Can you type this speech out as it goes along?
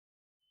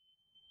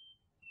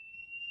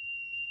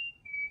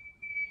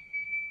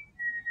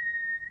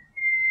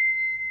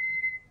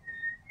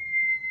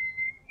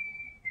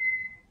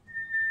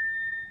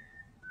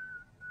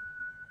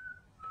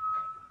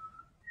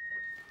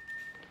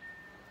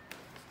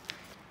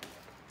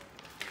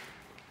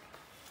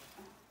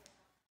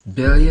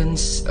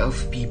Billions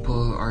of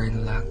people are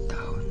in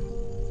lockdown,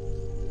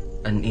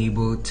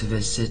 unable to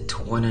visit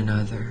one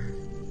another,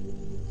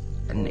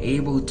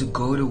 unable to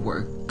go to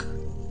work,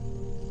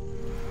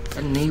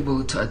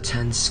 unable to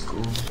attend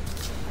school,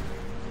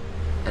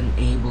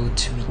 unable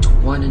to meet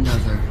one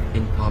another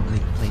in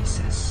public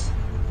places.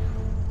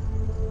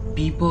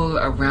 People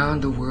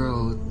around the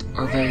world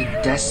are very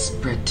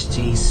desperate to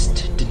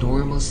taste the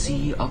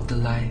normalcy of the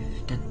life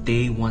that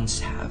they once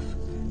have.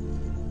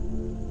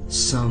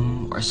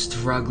 Some are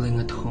struggling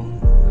at home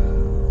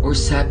or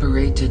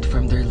separated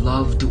from their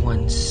loved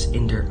ones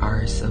in their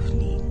hours of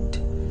need.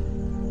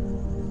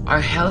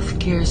 Our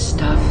healthcare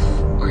staff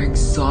are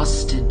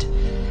exhausted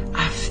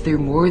after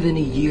more than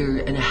a year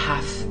and a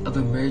half of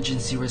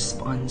emergency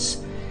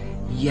response,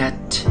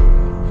 yet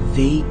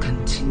they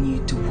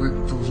continue to work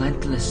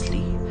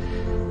relentlessly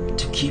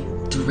to keep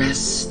the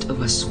rest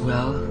of us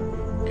well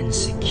and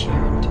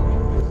secured.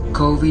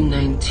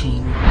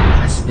 COVID-19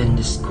 has been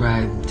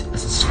described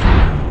as a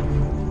storm.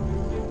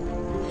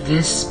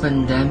 This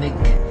pandemic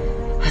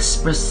has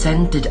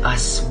presented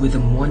us with a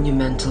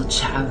monumental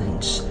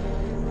challenge,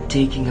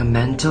 taking a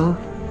mental,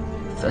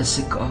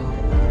 physical,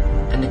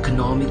 and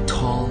economic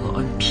toll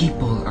on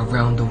people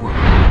around the world.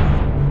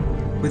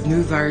 With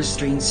new virus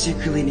strains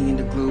circulating in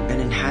the globe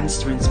and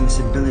enhanced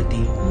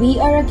transmissibility, we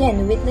are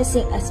again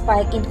witnessing a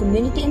spike in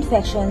community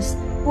infections,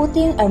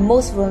 putting our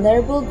most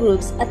vulnerable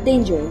groups at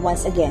danger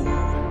once again.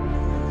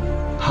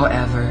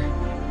 However,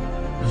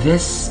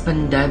 this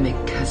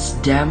pandemic has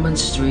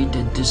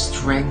demonstrated the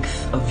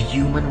strength of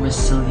human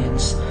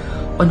resilience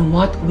on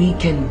what we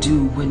can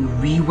do when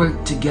we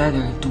work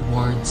together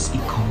towards a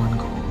common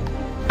goal.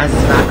 As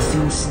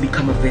vaccines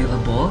become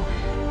available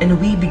and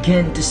we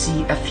begin to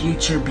see a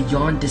future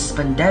beyond this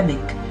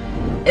pandemic,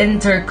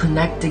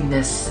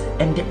 interconnectedness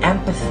and the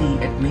empathy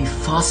it may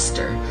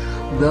foster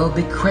will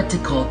be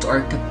critical to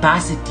our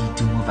capacity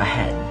to move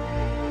ahead.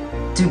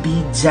 To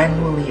be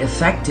genuinely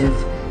effective,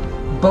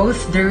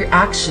 both the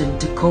reaction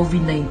to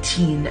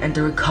COVID-19 and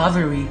the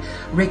recovery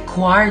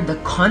require the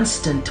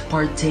constant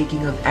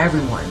partaking of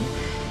everyone,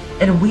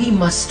 and we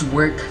must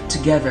work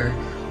together.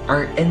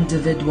 Our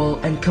individual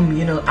and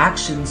communal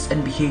actions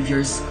and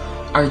behaviors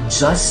are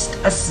just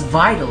as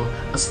vital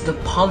as the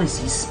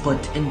policies put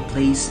in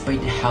place by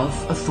the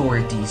health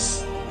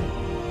authorities.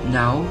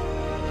 Now,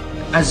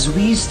 as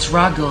we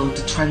struggle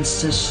to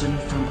transition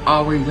from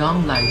our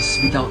young lives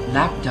without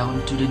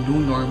lockdown to the new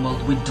normal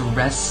with the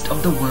rest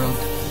of the world,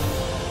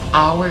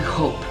 our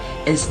hope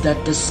is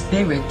that the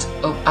spirit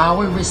of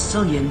our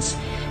resilience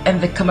and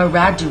the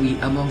camaraderie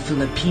among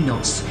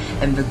Filipinos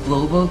and the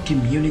global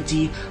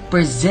community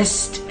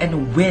persist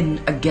and win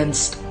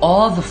against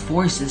all the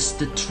forces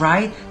that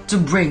try to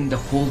bring the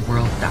whole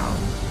world down.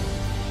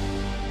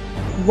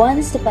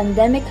 Once the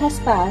pandemic has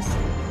passed,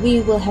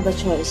 we will have a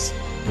choice.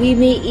 We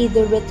may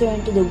either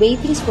return to the way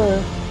things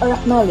were or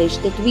acknowledge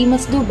that we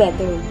must do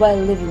better while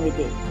living with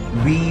it.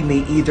 We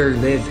may either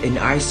live in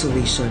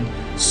isolation,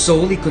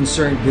 solely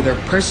concerned with our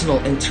personal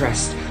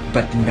interest,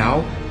 but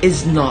now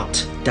is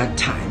not that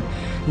time.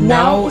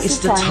 Now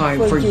is the time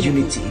for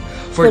unity,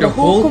 for the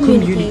whole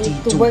community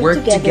to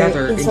work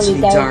together in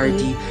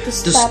solidarity to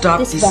stop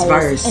this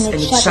virus and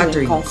its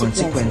shattering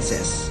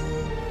consequences.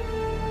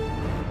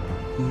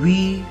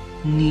 We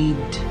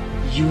need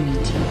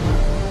unity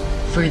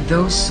for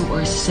those who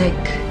are sick,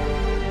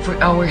 for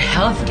our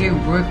healthcare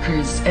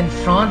workers and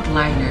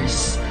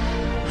frontliners,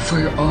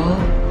 for all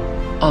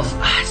of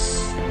us.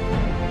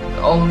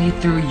 Only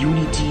through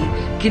unity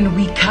can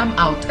we come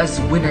out as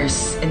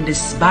winners in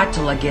this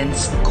battle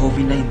against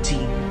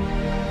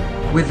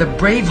COVID-19. With a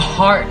brave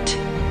heart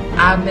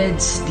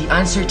amidst the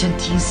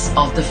uncertainties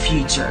of the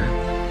future,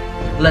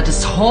 let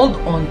us hold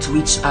on to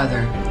each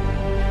other.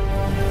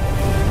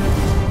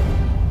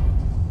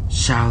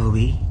 Shall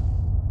we?